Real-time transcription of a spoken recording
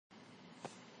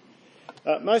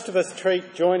Most of us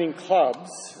treat joining clubs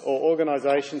or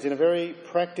organisations in a very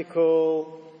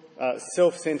practical,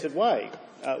 self-centred way.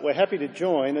 We're happy to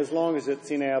join as long as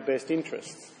it's in our best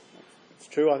interests. It's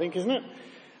true, I think, isn't it?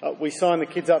 We sign the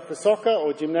kids up for soccer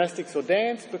or gymnastics or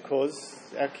dance because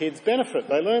our kids benefit,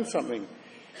 they learn something.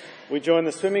 We join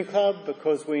the swimming club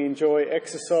because we enjoy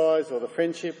exercise or the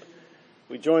friendship.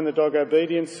 We join the dog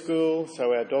obedience school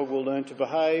so our dog will learn to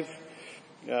behave.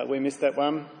 We missed that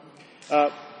one.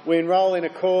 We enrol in a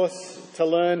course to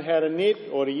learn how to knit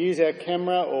or to use our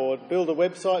camera or build a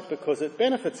website because it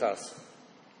benefits us.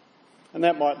 And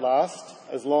that might last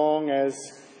as long as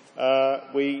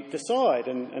we decide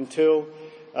until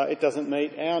it doesn't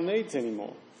meet our needs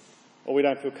anymore, or we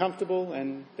don't feel comfortable,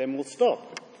 and then we'll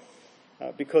stop.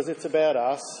 Because it's about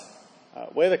us.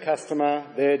 We're the customer,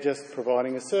 they're just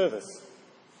providing a service.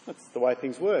 That's the way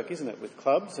things work, isn't it, with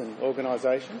clubs and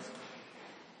organisations?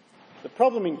 The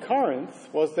problem in Corinth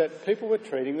was that people were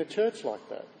treating the church like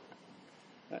that,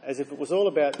 as if it was all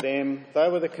about them, they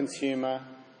were the consumer,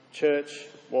 church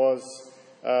was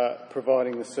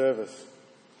providing the service.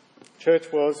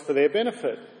 Church was for their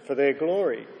benefit, for their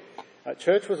glory.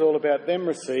 Church was all about them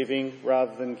receiving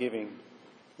rather than giving.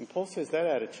 And Paul says that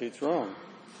attitude's wrong.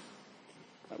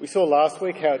 We saw last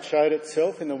week how it showed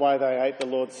itself in the way they ate the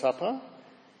Lord's Supper.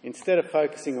 Instead of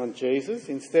focusing on Jesus,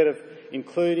 instead of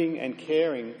including and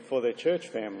caring for their church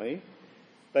family,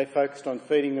 they focused on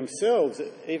feeding themselves,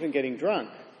 even getting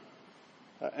drunk.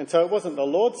 And so it wasn't the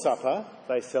Lord's Supper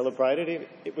they celebrated,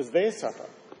 it was their supper.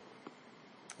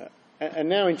 And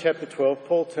now in chapter 12,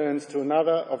 Paul turns to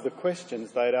another of the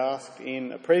questions they'd asked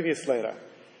in a previous letter.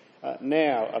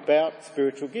 Now, about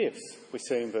spiritual gifts, we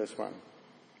see in verse 1.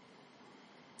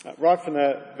 Right from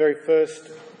the very first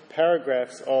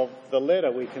paragraphs of the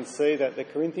letter, we can see that the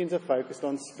Corinthians are focused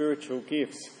on spiritual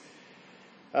gifts.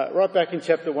 Right back in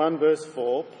chapter 1, verse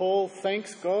 4, Paul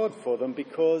thanks God for them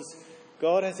because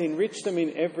God has enriched them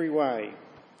in every way.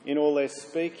 In all their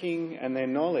speaking and their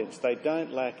knowledge, they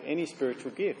don't lack any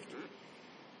spiritual gift.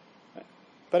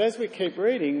 But as we keep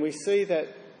reading, we see that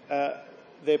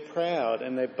they're proud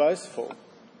and they're boastful.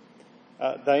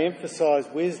 They emphasise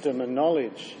wisdom and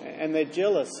knowledge, and they're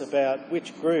jealous about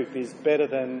which group is better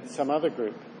than some other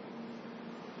group.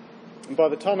 And by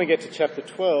the time we get to chapter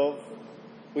 12,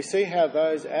 we see how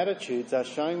those attitudes are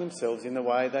showing themselves in the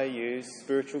way they use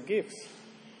spiritual gifts.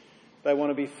 They want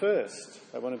to be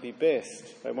first, they want to be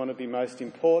best, they want to be most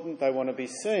important, they want to be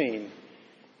seen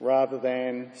rather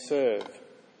than serve.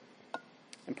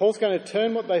 And Paul's going to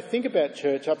turn what they think about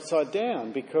church upside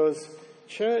down, because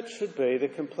church should be the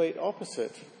complete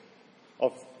opposite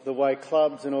of the way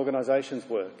clubs and organisations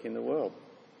work in the world.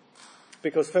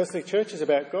 Because firstly, church is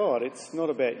about God, it's not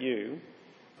about you.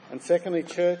 And secondly,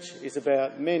 church is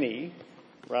about many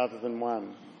rather than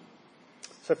one.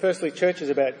 So firstly, church is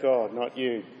about God, not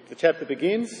you. The chapter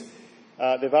begins,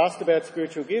 they've asked about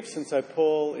spiritual gifts, and so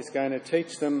Paul is going to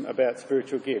teach them about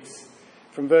spiritual gifts.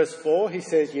 From verse 4, he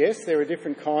says, yes, there are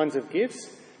different kinds of gifts,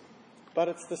 but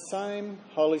it's the same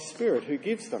Holy Spirit who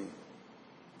gives them.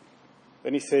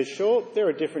 Then he says, sure, there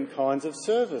are different kinds of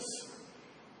service,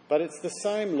 but it's the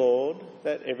same Lord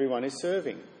that everyone is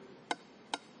serving.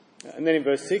 And then in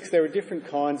verse 6, there are different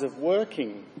kinds of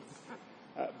working,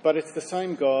 but it's the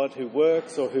same God who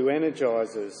works or who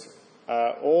energises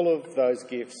all of those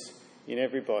gifts in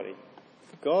everybody.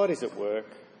 God is at work,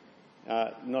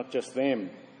 not just them.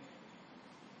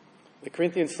 The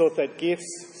Corinthians thought that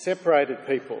gifts separated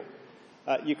people.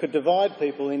 You could divide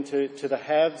people into the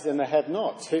haves and the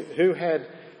have-nots, who had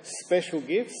special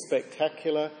gifts,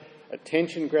 spectacular,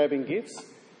 attention-grabbing gifts,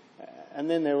 and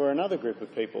then there were another group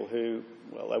of people who,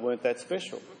 well, they weren't that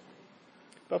special.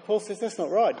 But Paul says that's not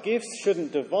right. Gifts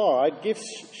shouldn't divide,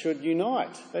 gifts should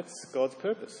unite. That's God's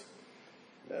purpose.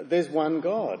 There's one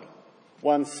God,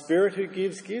 one Spirit who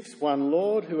gives gifts, one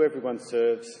Lord who everyone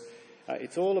serves.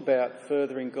 It's all about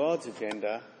furthering God's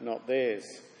agenda, not theirs.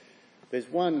 There's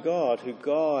one God who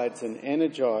guides and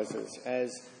energises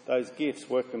as those gifts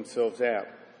work themselves out.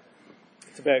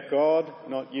 It's about God,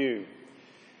 not you.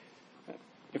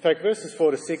 In fact, verses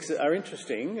 4 to 6 are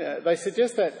interesting. They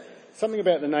suggest that something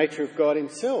about the nature of God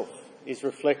himself is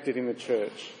reflected in the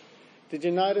church. Did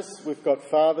you notice we've got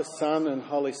Father, Son and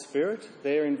Holy Spirit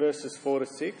there in verses 4 to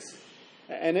 6?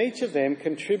 And each of them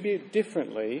contribute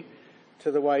differently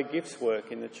to the way gifts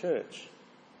work in the church.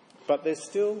 But there's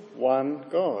still one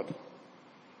God.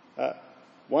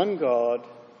 One God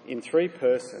in three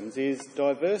persons is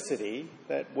diversity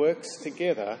that works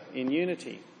together in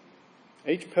unity.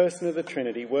 Each person of the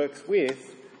Trinity works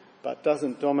with, but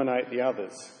doesn't dominate the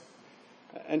others.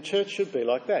 And church should be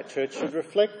like that. Church should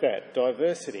reflect that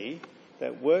diversity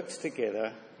that works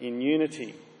together in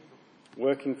unity,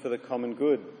 working for the common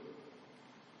good.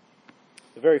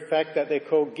 The very fact that they're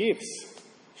called gifts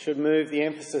should move the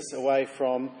emphasis away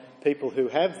from people who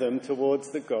have them towards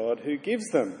the God who gives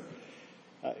them.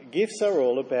 Gifts are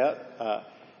all about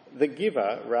the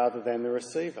giver rather than the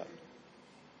receiver.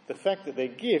 The fact that they're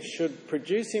gifts should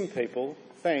produce in people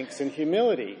thanks and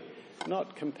humility,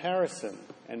 not comparison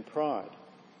and pride.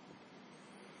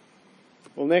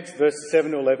 Well, next, verses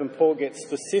 7 to 11, Paul gets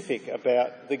specific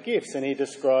about the gifts, and he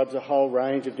describes a whole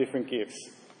range of different gifts.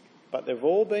 But they've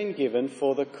all been given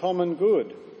for the common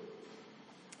good.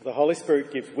 The Holy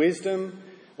Spirit gives wisdom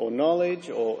or knowledge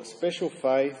or special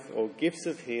faith or gifts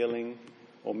of healing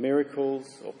or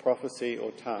miracles or prophecy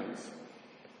or tongues.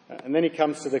 And then he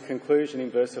comes to the conclusion in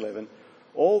verse 11.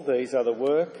 All these are the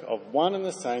work of one and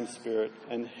the same Spirit,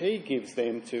 and he gives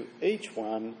them to each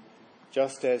one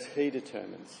just as he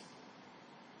determines.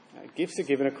 Gifts are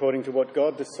given according to what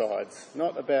God decides,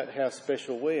 not about how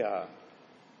special we are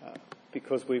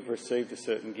because we've received a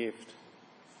certain gift.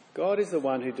 God is the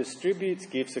one who distributes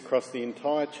gifts across the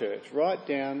entire church, right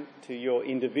down to your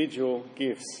individual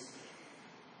gifts.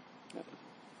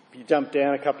 If you jump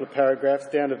down a couple of paragraphs,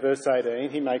 down to verse 18,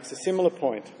 he makes a similar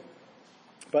point.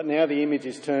 But now the image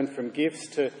is turned from gifts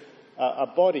to a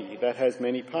body that has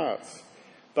many parts.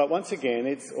 But once again,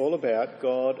 it's all about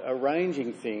God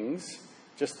arranging things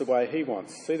just the way he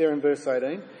wants. See there in verse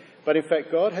 18? But in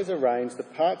fact, God has arranged the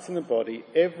parts in the body,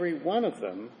 every one of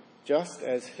them, just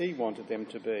as he wanted them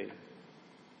to be.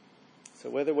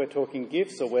 So whether we're talking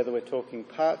gifts or whether we're talking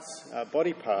parts,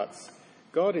 body parts,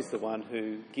 God is the one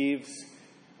who gives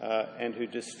and who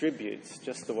distributes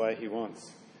just the way he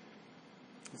wants.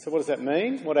 So what does that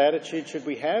mean? What attitude should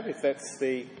we have if that's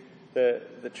the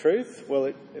truth? Well,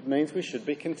 it means we should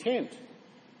be content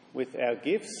with our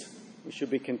gifts. We should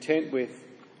be content with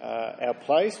our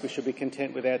place. We should be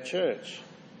content with our church.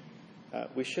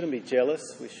 We shouldn't be jealous.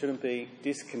 We shouldn't be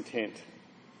discontent.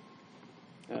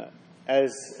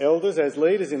 As elders, as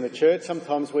leaders in the church,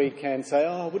 sometimes we can say,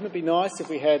 oh, wouldn't it be nice if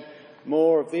we had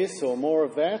more of this or more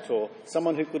of that, or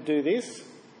someone who could do this?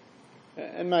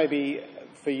 And maybe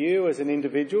for you as an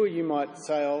individual, you might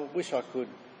say, oh, I wish I could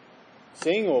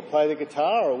sing or play the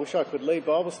guitar, or wish I could lead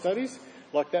Bible studies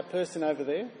like that person over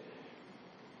there.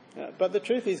 But the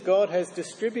truth is, God has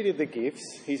distributed the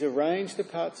gifts. He's arranged the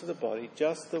parts of the body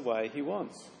just the way he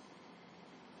wants.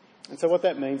 And so what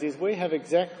that means is we have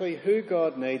exactly who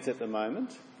God needs at the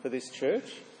moment for this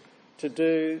church to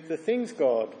do the things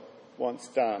God wants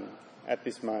done at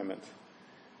this moment.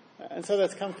 And so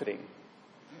that's comforting.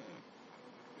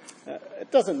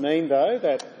 It doesn't mean, though,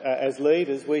 that as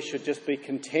leaders we should just be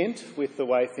content with the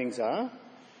way things are.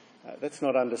 That's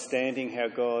not understanding how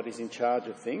God is in charge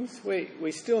of things.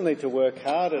 We still need to work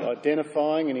hard at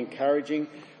identifying and encouraging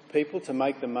people to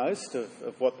make the most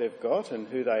of what they've got and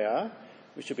who they are.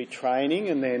 We should be training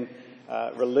and then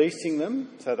releasing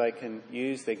them so they can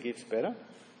use their gifts better.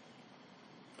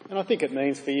 And I think it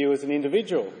means for you as an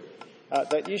individual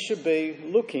that you should be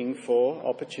looking for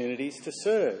opportunities to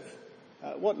serve.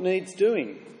 What needs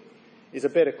doing is a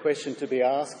better question to be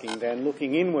asking than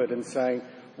looking inward and saying,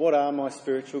 what are my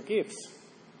spiritual gifts?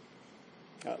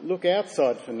 Look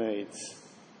outside for needs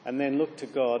and then look to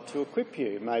God to equip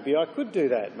you. Maybe I could do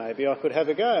that. Maybe I could have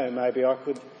a go. Maybe I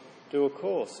could do a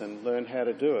course and learn how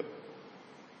to do it.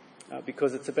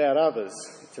 Because it's about others.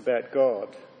 It's about God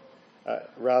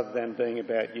rather than being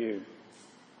about you.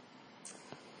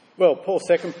 Well, Paul's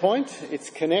second point, it's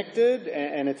connected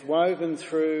and it's woven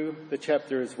through the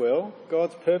chapter as well.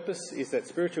 God's purpose is that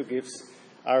spiritual gifts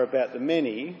are about the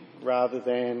many rather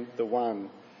than the one.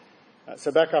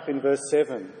 So back up in verse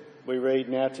 7, we read,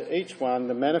 now to each one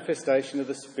the manifestation of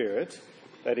the Spirit,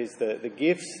 that is the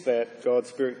gifts that God's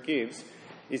Spirit gives,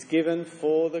 is given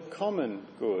for the common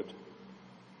good.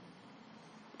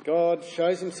 God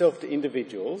shows himself to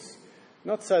individuals,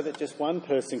 not so that just one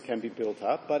person can be built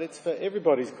up, but it's for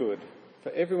everybody's good,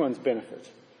 for everyone's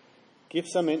benefit.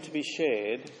 Gifts are meant to be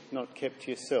shared, not kept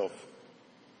to yourself.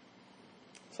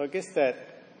 So I guess that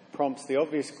prompts the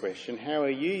obvious question, how are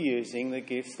you using the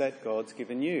gifts that God's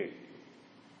given you?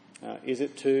 Is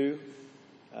it to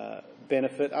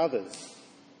benefit others?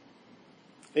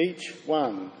 Each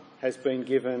one has been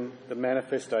given the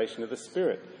manifestation of the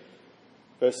Spirit.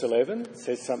 Verse 11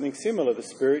 says something similar. The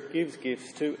Spirit gives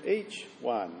gifts to each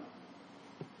one,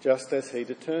 just as he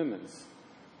determines.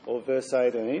 Or verse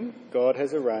 18, God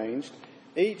has arranged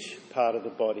each part of the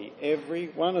body, every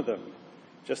one of them,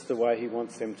 just the way he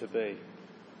wants them to be.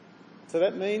 So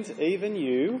that means even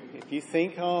you, if you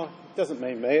think, oh, it doesn't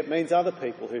mean me, it means other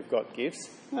people who've got gifts.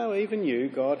 No, even you,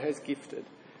 God has gifted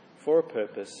for a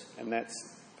purpose, and that's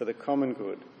for the common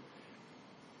good.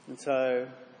 And so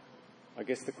I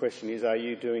guess the question is, are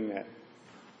you doing that?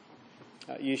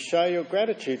 You show your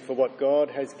gratitude for what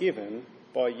God has given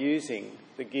by using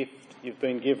the gift you've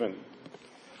been given.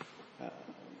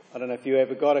 I don't know if you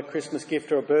ever got a Christmas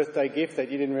gift or a birthday gift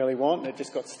that you didn't really want and it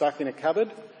just got stuck in a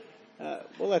cupboard.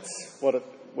 Well, that's what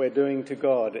we're doing to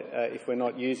God if we're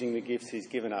not using the gifts he's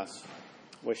given us.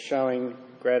 We're showing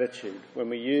gratitude when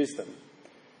we use them.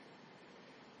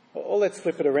 Or let's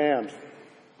flip it around.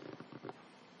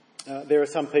 There are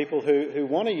some people who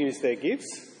want to use their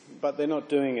gifts, but they're not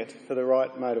doing it for the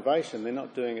right motivation. They're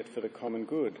not doing it for the common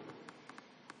good.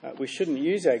 We shouldn't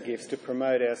use our gifts to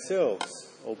promote ourselves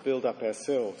or build up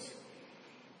ourselves.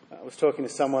 I was talking to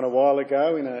someone a while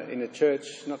ago in a church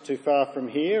not too far from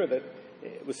here that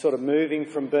it was sort of moving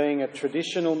from being a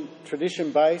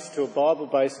tradition-based to a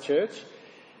Bible-based church.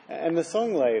 And the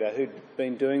song leader, who'd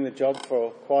been doing the job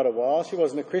for quite a while, she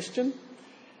wasn't a Christian.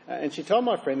 And she told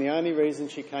my friend the only reason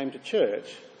she came to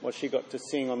church was she got to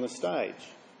sing on the stage.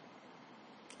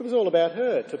 It was all about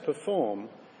her, to perform.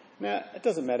 Now, it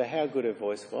doesn't matter how good her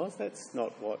voice was. That's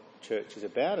not what church is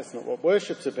about. It's not what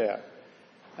worship's about.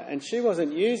 And she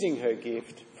wasn't using her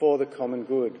gift for the common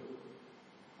good.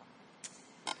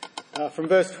 From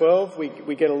verse 12,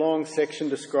 we get a long section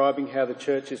describing how the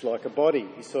church is like a body.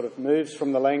 He sort of moves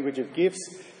from the language of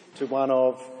gifts to one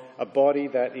of a body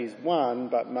that is one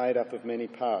but made up of many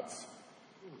parts.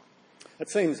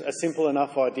 It seems a simple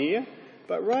enough idea,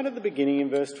 but right at the beginning in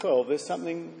verse 12, there's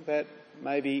something that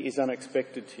maybe is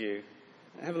unexpected to you.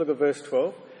 Have a look at verse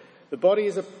 12. The body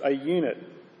is a unit,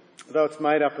 though it's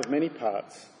made up of many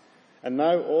parts. And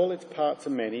though all its parts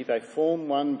are many, they form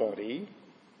one body.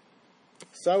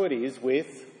 So it is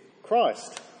with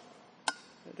Christ.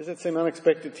 Does that seem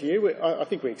unexpected to you? I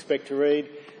think we expect to read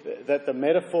that the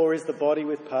metaphor is the body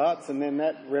with parts, and then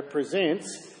that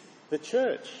represents the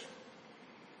church.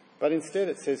 But instead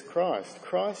it says Christ.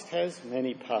 Christ has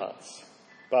many parts,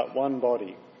 but one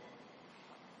body.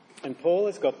 And Paul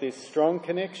has got this strong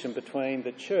connection between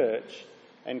the church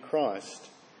and Christ.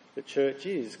 The church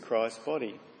is Christ's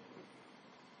body.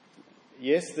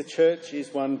 Yes, the church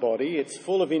is one body. It's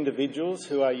full of individuals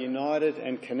who are united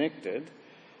and connected.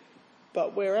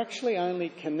 But we're actually only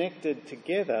connected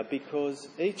together because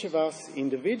each of us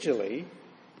individually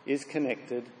is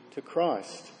connected to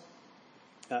Christ.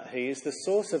 He is the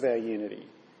source of our unity.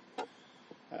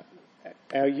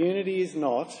 Our unity is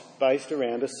not based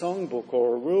around a songbook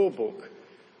or a rule book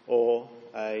or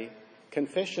a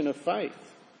confession of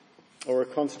faith or a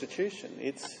constitution.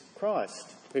 It's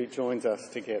Christ who joins us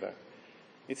together.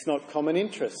 It's not common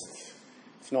interests.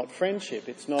 It's not friendship.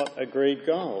 It's not agreed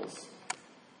goals.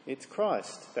 It's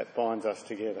Christ that binds us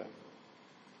together.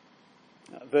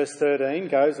 Verse 13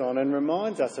 goes on and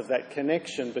reminds us of that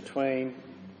connection between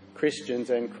Christians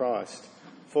and Christ.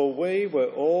 For we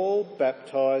were all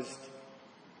baptised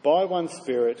by one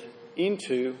Spirit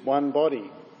into one body.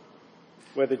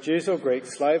 Whether Jews or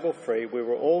Greeks, slave or free, we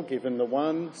were all given the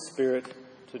one Spirit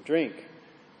to drink.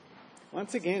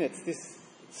 Once again, it's this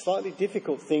slightly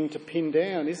difficult thing to pin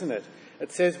down, isn't it?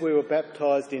 It says we were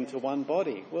baptised into one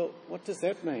body. Well, what does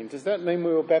that mean? Does that mean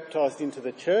we were baptised into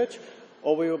the church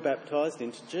or we were baptised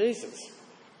into Jesus?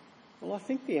 Well, I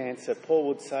think the answer, Paul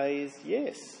would say, is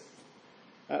yes.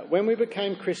 When we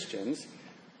became Christians,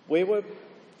 we were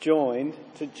joined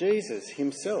to Jesus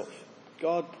himself.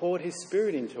 God poured his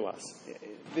Spirit into us.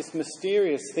 This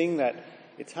mysterious thing that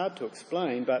it's hard to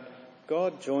explain, but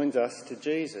God joins us to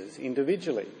Jesus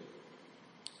individually.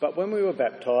 But when we were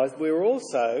baptised, we were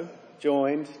also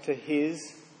joined to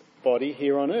his body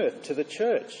here on earth, to the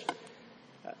church.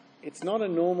 It's not a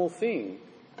normal thing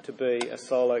to be a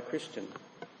solo Christian.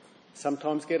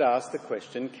 Sometimes get asked the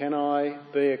question, can I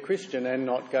be a Christian and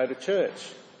not go to church?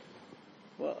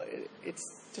 Well, it's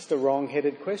just a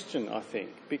wrong-headed question, I think,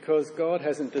 because God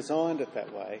hasn't designed it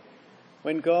that way.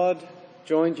 When God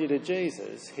joined you to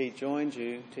Jesus, he joined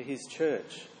you to his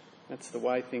church. That's the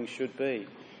way things should be.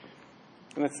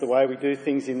 And that's the way we do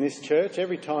things in this church.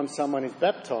 Every time someone is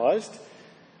baptised,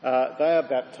 they are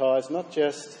baptised not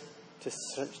just to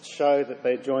show that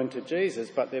they're joined to Jesus,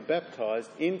 but they're baptised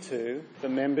into the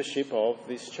membership of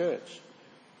this church.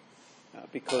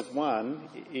 Because one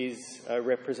is a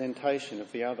representation of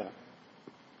the other.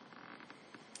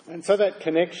 And so that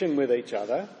connection with each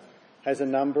other has a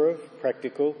number of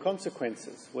practical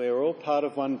consequences. We're all part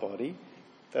of one body.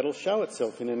 That'll show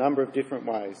itself in a number of different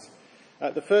ways.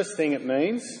 The first thing it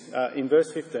means, in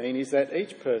verse 15, is that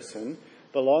each person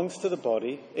belongs to the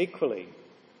body equally.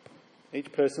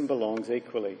 Each person belongs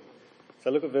equally.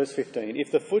 So look at verse 15.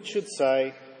 If the foot should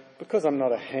say, because I'm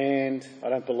not a hand, I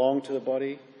don't belong to the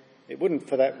body, it wouldn't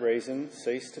for that reason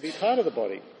cease to be part of the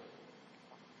body.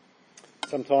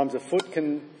 Sometimes a foot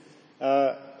can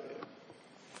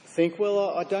think,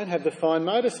 well, I don't have the fine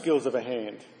motor skills of a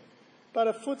hand, but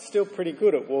a foot's still pretty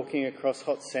good at walking across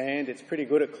hot sand, it's pretty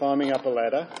good at climbing up a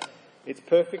ladder, it's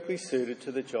perfectly suited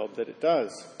to the job that it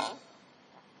does.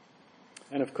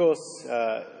 And of course,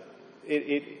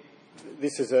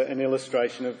 this is an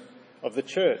illustration of the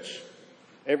church.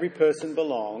 Every person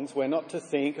belongs. We're not to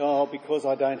think, because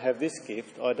I don't have this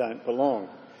gift, I don't belong.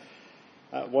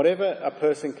 Whatever a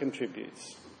person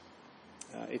contributes,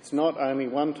 it's not only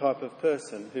one type of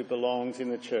person who belongs in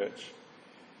the church.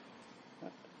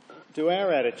 Do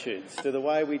our attitudes, do the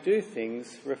way we do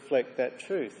things reflect that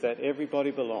truth, that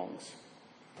everybody belongs?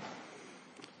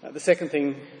 The second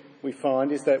thing we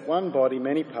find is that one body,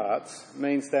 many parts,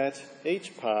 means that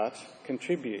each part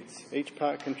contributes. Each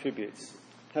part contributes.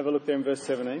 Have a look there in verse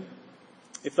 17.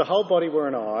 If the whole body were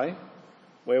an eye,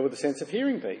 where would the sense of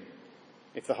hearing be?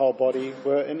 If the whole body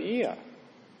were an ear,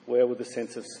 where would the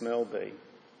sense of smell be?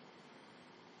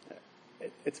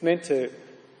 It's meant to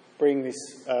bring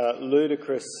this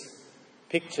ludicrous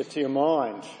picture to your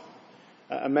mind.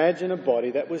 Imagine a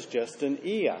body that was just an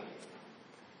ear.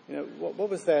 You know, what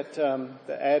was that,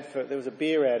 the ad for, there was a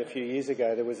beer ad a few years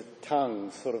ago, there was a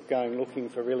tongue sort of going looking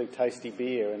for really tasty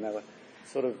beer and they were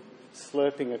sort of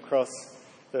slurping across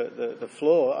the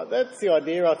floor. That's the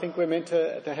idea I think we're meant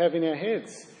to have in our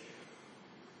heads.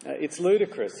 It's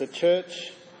ludicrous. A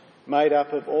church made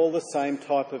up of all the same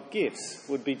type of gifts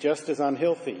would be just as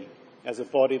unhealthy as a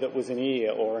body that was an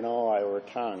ear or an eye or a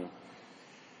tongue.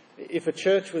 If a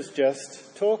church was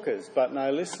just talkers but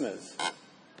no listeners,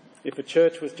 if a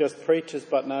church was just preachers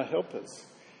but no helpers,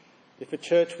 if a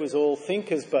church was all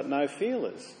thinkers but no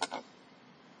feelers,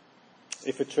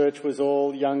 if a church was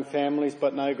all young families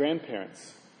but no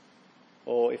grandparents,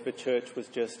 or if a church was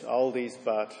just oldies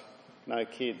but no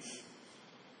kids,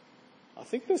 I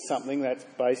think there's something that's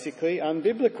basically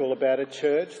unbiblical about a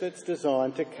church that's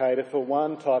designed to cater for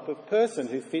one type of person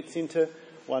who fits into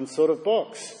one sort of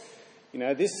box. You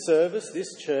know, this service,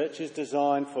 this church is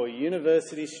designed for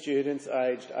university students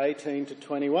aged 18 to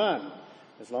 21.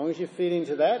 As long as you fit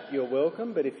into that, you're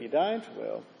welcome, but if you don't,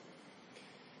 well,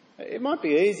 it might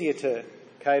be easier to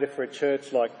cater for a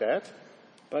church like that,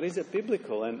 but is it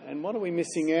biblical? And what are we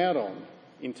missing out on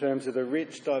in terms of the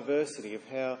rich diversity of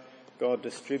how God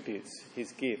distributes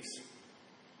his gifts?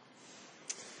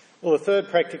 Well, the third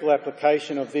practical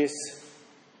application of this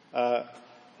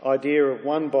idea of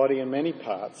one body and many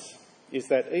parts is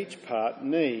that each part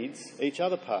needs each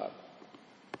other part.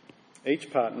 Each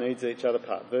part needs each other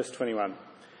part. Verse 21.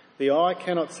 The eye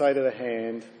cannot say to the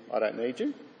hand, I don't need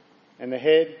you. And the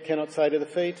head cannot say to the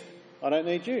feet, I don't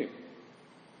need you.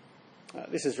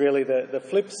 This is really the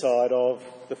flip side of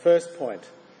the first point.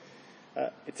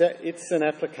 It's an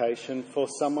application for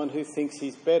someone who thinks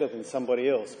he's better than somebody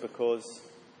else because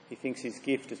he thinks his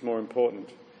gift is more important.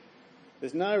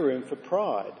 There's no room for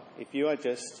pride if you are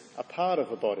just a part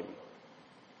of a body.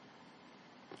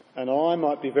 An eye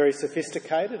might be very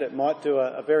sophisticated, it might do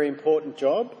a very important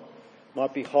job,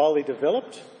 might be highly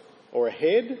developed, or a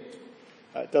head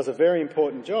does a very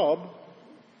important job,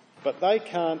 but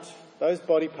those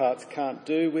body parts can't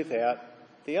do without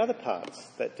the other parts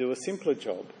that do a simpler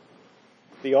job.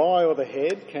 The eye or the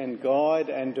head can guide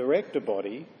and direct a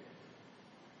body,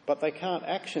 but they can't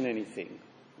action anything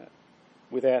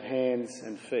without hands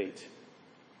and feet.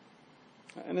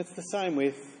 And it's the same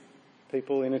with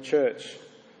people in a church.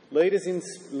 Leaders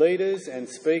and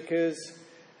speakers,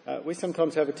 we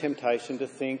sometimes have a temptation to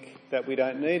think that we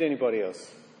don't need anybody else.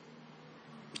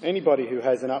 Anybody who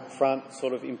has an upfront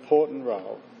sort of important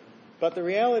role. But the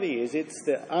reality is it's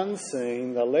the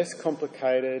unseen, the less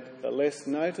complicated, the less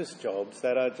noticed jobs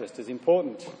that are just as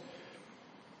important.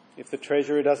 If the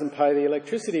treasurer doesn't pay the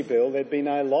electricity bill, there'd be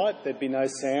no light, there'd be no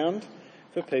sound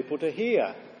for people to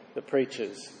hear the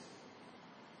preachers.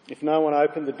 If no one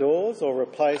opened the doors or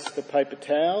replaced the paper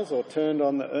towels or turned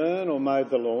on the urn or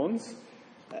mowed the lawns,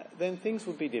 then things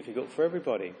would be difficult for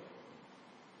everybody.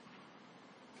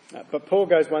 But Paul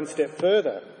goes one step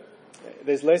further.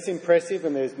 There's less impressive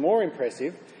and there's more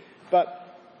impressive,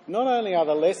 but not only are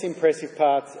the less impressive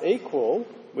parts equal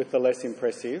with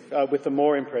the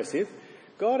more impressive,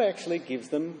 God actually gives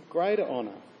them greater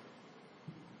honour.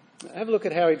 Have a look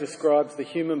at how he describes the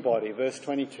human body, verse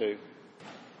 22.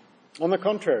 On the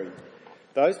contrary,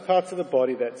 those parts of the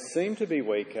body that seem to be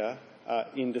weaker are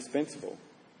indispensable,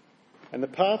 and the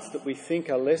parts that we think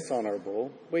are less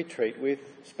honourable we treat with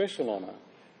special honour,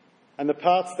 and the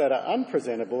parts that are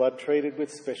unpresentable are treated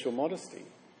with special modesty,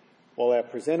 while our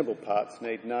presentable parts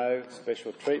need no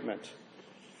special treatment.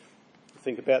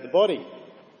 Think about the body.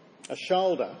 a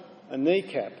shoulder, a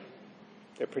kneecap.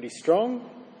 They're pretty strong.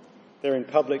 They're in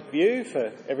public view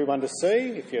for everyone to see,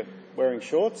 if you're wearing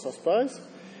shorts, I suppose.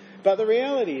 But the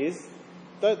reality is,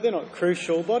 they're not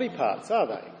crucial body parts, are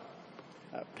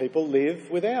they? People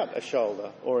live without a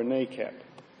shoulder or a kneecap.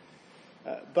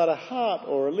 But a heart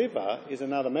or a liver is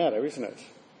another matter, isn't it?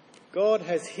 God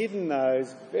has hidden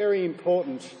those very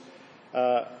important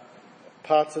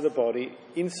parts of the body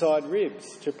inside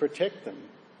ribs to protect them.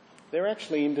 They're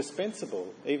actually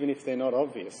indispensable, even if they're not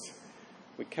obvious.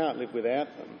 We can't live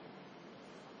without them.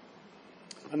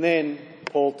 And then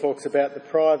Paul talks about the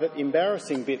private,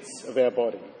 embarrassing bits of our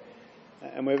body.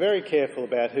 And we're very careful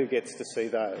about who gets to see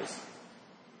those.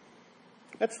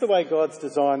 That's the way God's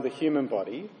designed the human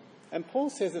body. And Paul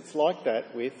says it's like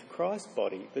that with Christ's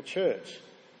body, the church.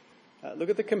 Look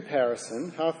at the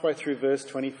comparison halfway through verse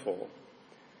 24.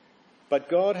 But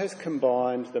God has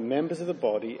combined the members of the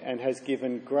body and has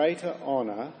given greater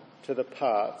honour to the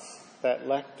parts that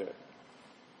lacked it.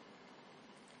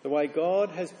 The way God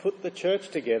has put the church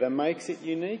together makes it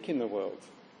unique in the world.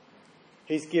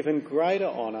 He's given greater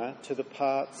honour to the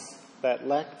parts that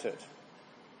lacked it.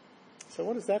 So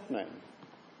what does that mean?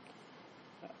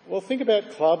 Well, think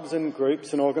about clubs and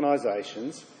groups and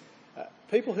organisations.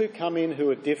 People who come in who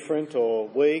are different or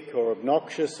weak or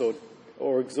obnoxious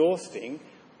or exhausting,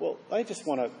 well, they just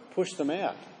want to push them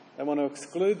out. They want to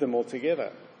exclude them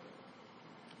altogether.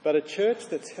 But a church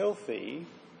that's healthy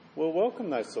will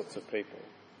welcome those sorts of people.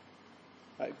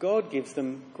 God gives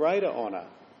them greater honour,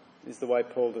 is the way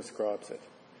Paul describes it.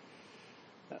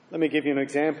 Let me give you an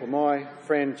example. My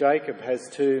friend Jacob has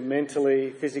two mentally,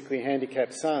 physically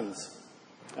handicapped sons.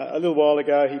 A little while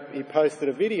ago, he posted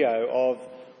a video of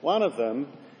one of them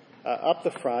up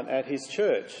the front at his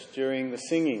church during the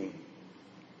singing.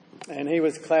 And he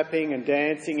was clapping and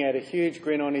dancing, had a huge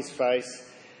grin on his face,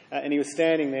 and he was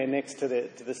standing there next to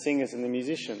the singers and the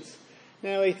musicians.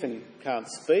 Now, Ethan can't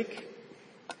speak.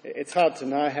 It's hard to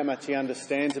know how much he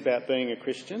understands about being a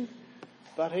Christian,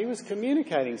 but he was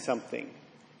communicating something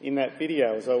in that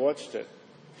video as I watched it.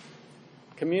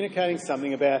 Communicating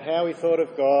something about how he thought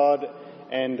of God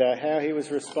and how he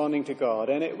was responding to God.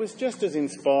 And it was just as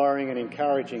inspiring and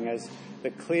encouraging as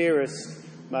the clearest,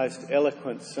 most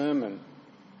eloquent sermon.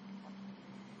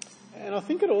 And I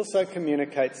think it also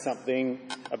communicates something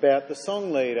about the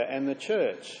song leader and the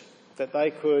church, that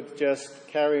they could just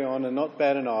carry on and not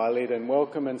bat an eyelid and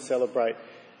welcome and celebrate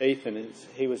Ethan as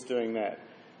he was doing that.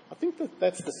 I think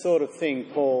that's the sort of thing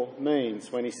Paul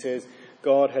means when he says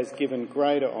God has given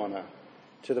greater honour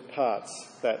to the parts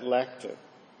that lacked it.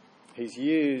 He's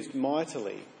used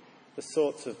mightily the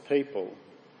sorts of people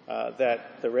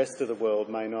that the rest of the world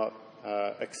may not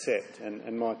accept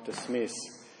and might dismiss.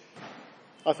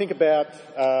 I think about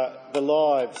the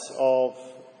lives of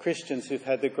Christians who've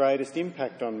had the greatest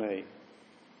impact on me.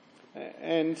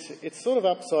 And it's sort of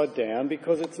upside down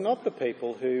because it's not the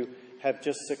people who have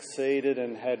just succeeded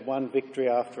and had one victory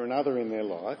after another in their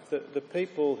life. The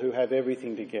people who have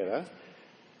everything together,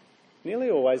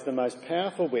 nearly always the most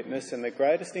powerful witness and the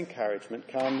greatest encouragement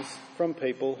comes from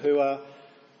people who are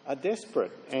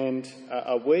desperate and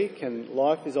are weak, and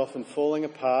life is often falling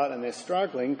apart and they're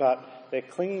struggling, but they're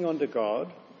clinging on to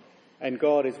God, and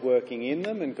God is working in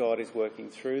them and God is working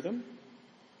through them.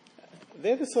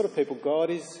 They're the sort of people God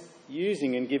is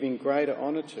using and giving greater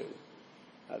honour to,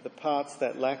 the parts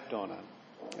that lacked honour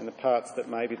and the parts that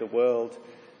maybe the world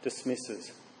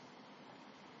dismisses.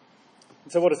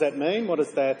 And so what does that mean? What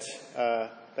does that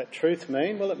truth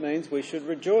mean? Well, it means we should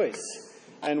rejoice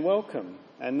and welcome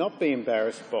and not be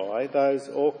embarrassed by those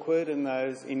awkward and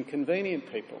those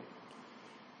inconvenient people.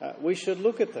 We should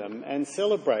look at them and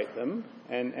celebrate them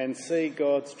and see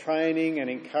God's training and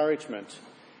encouragement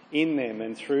in them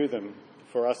and through them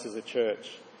for us as a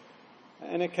church.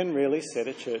 And it can really set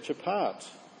a church apart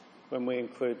when we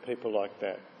include people like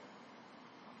that.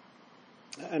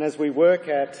 And as we work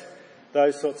at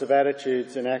those sorts of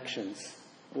attitudes and actions,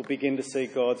 we'll begin to see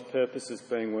God's purposes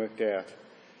being worked out.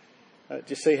 Do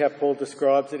you see how Paul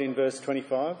describes it in verse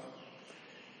 25?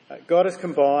 God has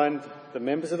combined the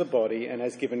members of the body and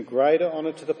has given greater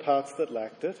honour to the parts that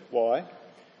lacked it. Why?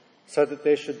 So that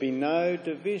there should be no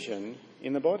division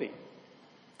in the body,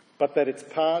 but that its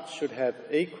parts should have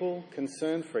equal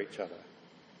concern for each other.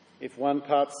 If one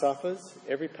part suffers,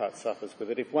 every part suffers with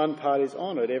it. If one part is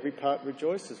honoured, every part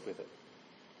rejoices with it.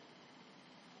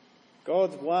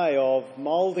 God's way of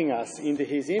moulding us into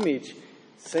his image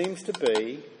seems to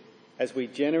be, as we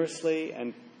generously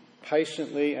and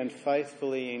patiently and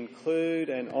faithfully include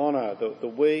and honour the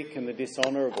weak and the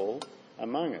dishonourable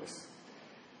among us,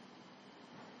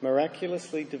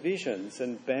 miraculously divisions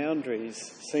and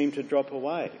boundaries seem to drop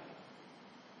away.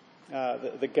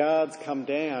 the guards come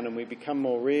down and we become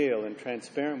more real and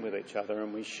transparent with each other,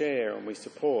 and we share and we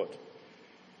support.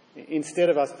 Instead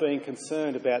of us being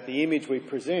concerned about the image we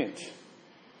present,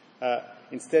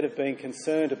 instead of being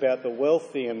concerned about the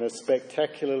wealthy and the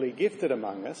spectacularly gifted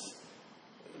among us,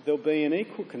 there'll be an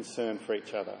equal concern for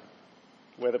each other,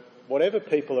 whatever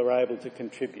people are able to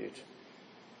contribute.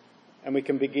 And we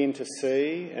can begin to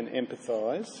see and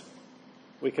empathise.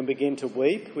 We can begin to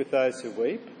weep with those who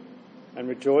weep and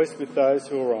rejoice with those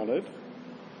who are honoured.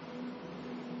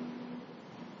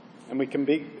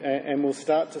 And we'll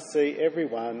start to see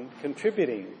everyone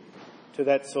contributing to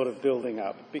that sort of building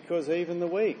up, because even the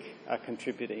weak are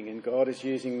contributing and God is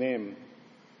using them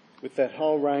with that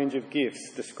whole range of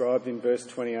gifts described in verse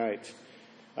 28,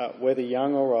 whether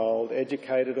young or old,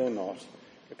 educated or not,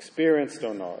 experienced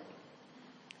or not.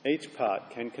 Each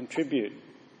part can contribute.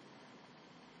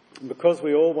 And because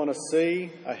we all want to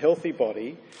see a healthy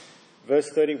body,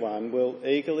 verse 31 will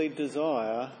eagerly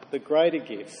desire the greater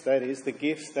gifts, that is, the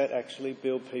gifts that actually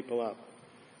build people up,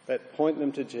 that point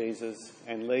them to Jesus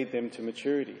and lead them to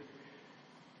maturity.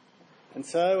 And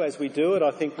so as we do it,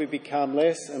 I think we become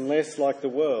less and less like the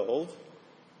world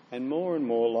and more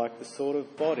like the sort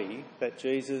of body that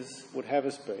Jesus would have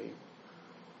us be.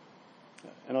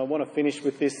 And I want to finish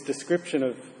with this description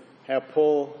of how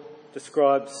Paul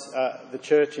describes the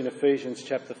church in Ephesians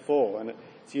chapter 4, and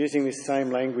it's using this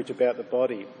same language about the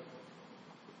body.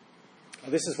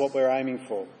 This is what we're aiming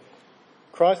for.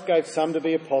 Christ gave some to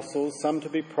be apostles, some to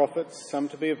be prophets, some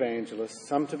to be evangelists,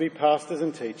 some to be pastors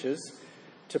and teachers,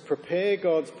 to prepare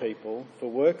God's people for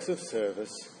works of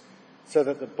service, so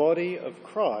that the body of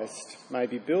Christ may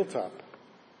be built up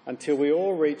until we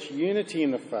all reach unity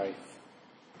in the faith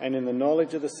and in the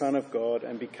knowledge of the Son of God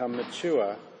and become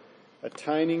mature,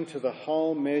 attaining to the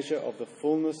whole measure of the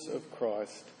fullness of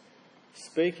Christ.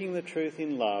 Speaking the truth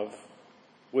in love,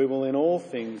 we will in all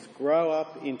things grow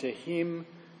up into him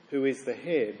who is the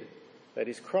head, that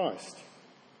is Christ.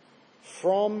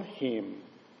 From him,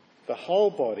 the whole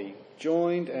body,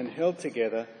 joined and held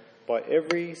together by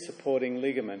every supporting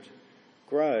ligament,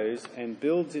 grows and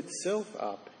builds itself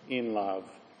up in love,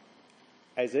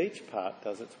 as each part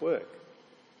does its work.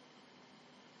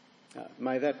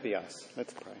 May that be us.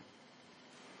 Let's pray.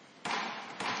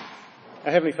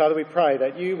 Our Heavenly Father, we pray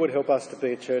that you would help us to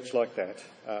be a church like that,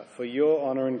 for your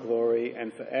honour and glory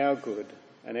and for our good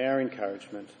and our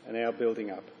encouragement and our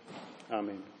building up.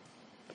 Amen.